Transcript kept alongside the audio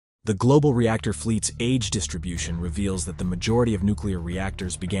The global reactor fleet's age distribution reveals that the majority of nuclear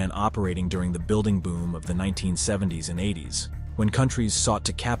reactors began operating during the building boom of the 1970s and 80s, when countries sought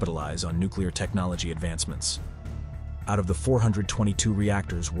to capitalize on nuclear technology advancements. Out of the 422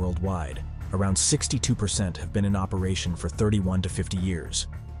 reactors worldwide, around 62% have been in operation for 31 to 50 years,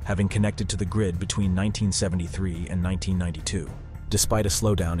 having connected to the grid between 1973 and 1992. Despite a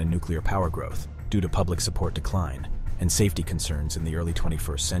slowdown in nuclear power growth, due to public support decline and safety concerns in the early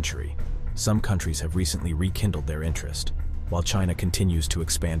 21st century, some countries have recently rekindled their interest, while China continues to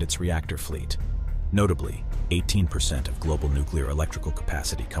expand its reactor fleet. Notably, 18% of global nuclear electrical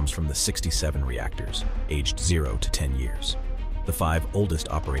capacity comes from the 67 reactors, aged 0 to 10 years. The 5 oldest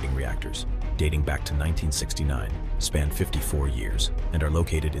operating reactors, dating back to 1969, span 54 years and are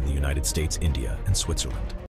located in the United States, India, and Switzerland.